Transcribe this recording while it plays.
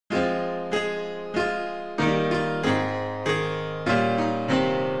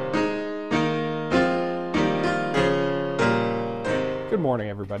morning,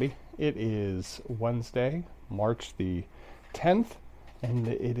 everybody. It is Wednesday, March the 10th, and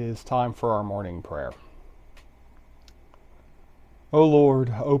it is time for our morning prayer. O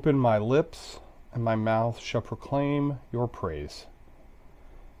Lord, open my lips, and my mouth shall proclaim your praise.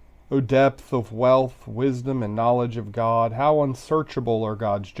 O depth of wealth, wisdom, and knowledge of God, how unsearchable are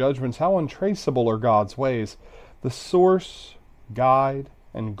God's judgments, how untraceable are God's ways, the source, guide,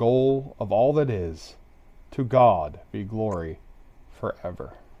 and goal of all that is. To God be glory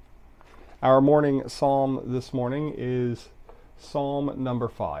forever. Our morning psalm this morning is Psalm number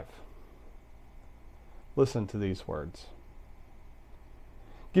 5. Listen to these words.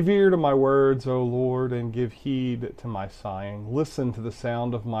 Give ear to my words, O Lord, and give heed to my sighing. Listen to the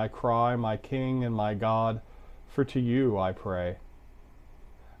sound of my cry, my King and my God, for to you I pray.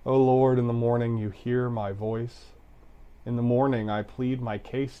 O Lord, in the morning you hear my voice. In the morning I plead my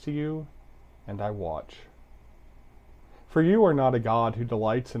case to you, and I watch. For you are not a God who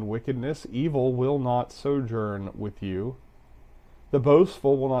delights in wickedness. Evil will not sojourn with you. The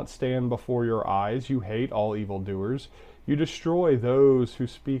boastful will not stand before your eyes. You hate all evildoers. You destroy those who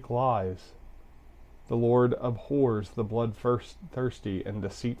speak lies. The Lord abhors the bloodthirsty and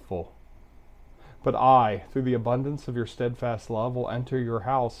deceitful. But I, through the abundance of your steadfast love, will enter your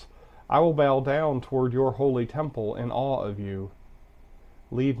house. I will bow down toward your holy temple in awe of you.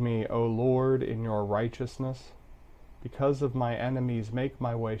 Lead me, O Lord, in your righteousness. Because of my enemies, make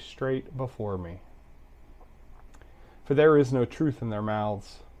my way straight before me. For there is no truth in their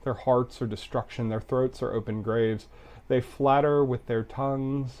mouths. Their hearts are destruction. Their throats are open graves. They flatter with their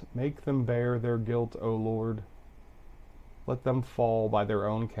tongues. Make them bear their guilt, O Lord. Let them fall by their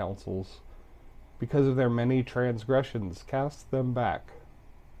own counsels. Because of their many transgressions, cast them back,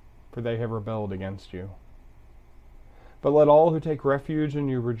 for they have rebelled against you. But let all who take refuge in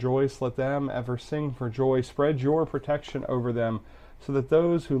you rejoice. Let them ever sing for joy. Spread your protection over them, so that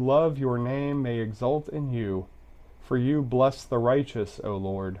those who love your name may exult in you. For you bless the righteous, O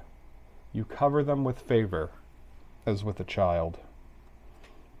Lord. You cover them with favor, as with a child,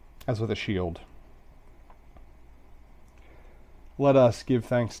 as with a shield. Let us give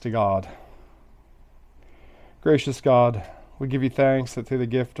thanks to God. Gracious God, we give you thanks that through the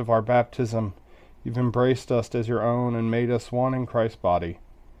gift of our baptism, you've embraced us as your own and made us one in Christ's body.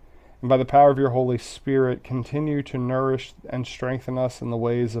 And by the power of your Holy Spirit, continue to nourish and strengthen us in the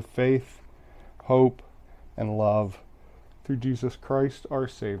ways of faith, hope, and love. Through Jesus Christ, our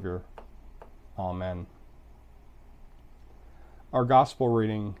Savior. Amen. Our gospel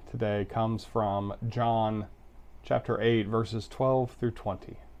reading today comes from John chapter 8, verses 12 through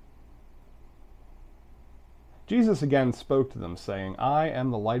 20. Jesus again spoke to them, saying, I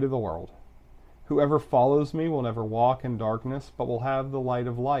am the light of the world. Whoever follows me will never walk in darkness, but will have the light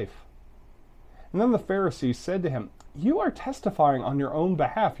of life. And then the Pharisees said to him, You are testifying on your own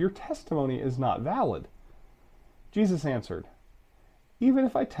behalf. Your testimony is not valid. Jesus answered, Even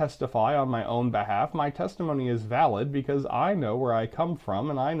if I testify on my own behalf, my testimony is valid because I know where I come from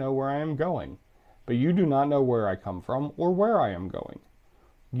and I know where I am going. But you do not know where I come from or where I am going.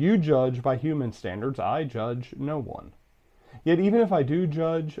 You judge by human standards. I judge no one. Yet even if I do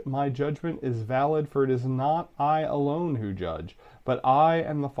judge, my judgment is valid, for it is not I alone who judge, but I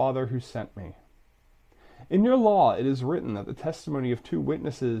and the Father who sent me. In your law it is written that the testimony of two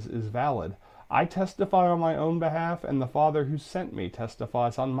witnesses is valid. I testify on my own behalf, and the Father who sent me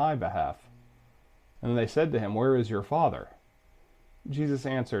testifies on my behalf. And they said to him, Where is your Father? Jesus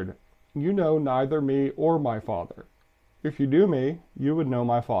answered, You know neither me or my Father. If you knew me, you would know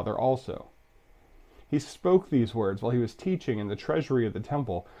my Father also. He spoke these words while he was teaching in the treasury of the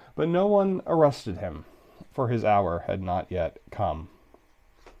temple, but no one arrested him, for his hour had not yet come.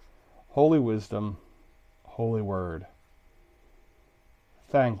 Holy wisdom, holy word.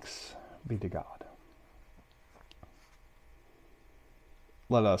 Thanks be to God.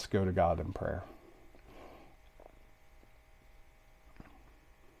 Let us go to God in prayer.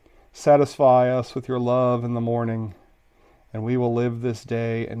 Satisfy us with your love in the morning, and we will live this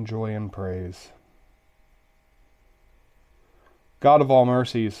day in joy and praise. God of all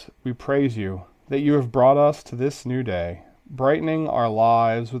mercies, we praise you that you have brought us to this new day, brightening our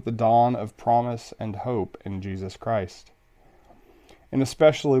lives with the dawn of promise and hope in Jesus Christ. And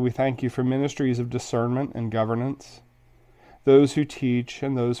especially we thank you for ministries of discernment and governance, those who teach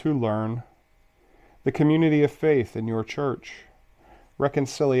and those who learn, the community of faith in your church,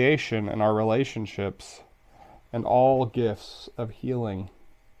 reconciliation in our relationships, and all gifts of healing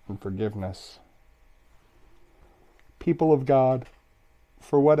and forgiveness. People of God,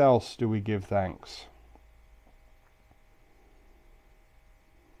 for what else do we give thanks?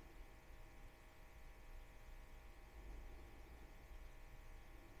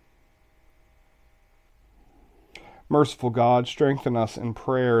 Merciful God, strengthen us in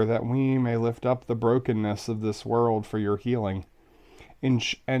prayer that we may lift up the brokenness of this world for your healing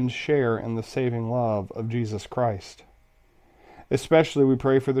and share in the saving love of Jesus Christ. Especially we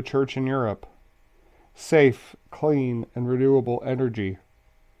pray for the church in Europe. Safe, clean, and renewable energy.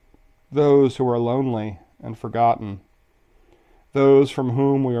 Those who are lonely and forgotten. Those from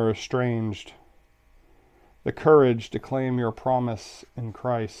whom we are estranged. The courage to claim your promise in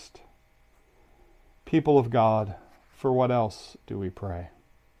Christ. People of God, for what else do we pray?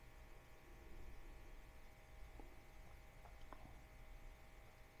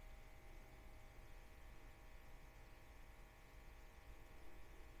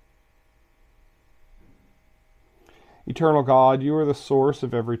 Eternal God, you are the source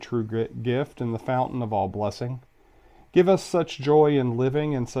of every true gift and the fountain of all blessing. Give us such joy in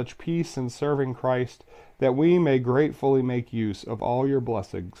living and such peace in serving Christ that we may gratefully make use of all your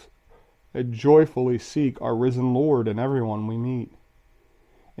blessings and joyfully seek our risen Lord in everyone we meet.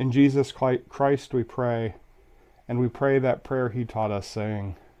 In Jesus Christ we pray, and we pray that prayer he taught us,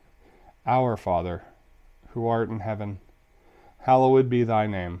 saying, Our Father, who art in heaven, hallowed be thy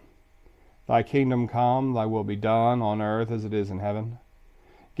name. Thy kingdom come, thy will be done on earth as it is in heaven.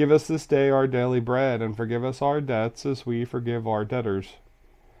 Give us this day our daily bread, and forgive us our debts as we forgive our debtors.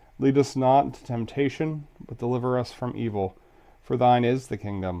 Lead us not into temptation, but deliver us from evil. For thine is the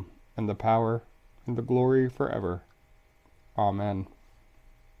kingdom, and the power, and the glory forever. Amen.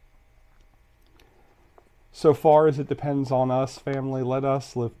 So far as it depends on us, family, let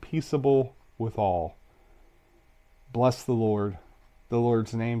us live peaceable with all. Bless the Lord. The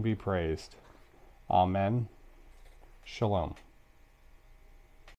Lord's name be praised. Amen. Shalom.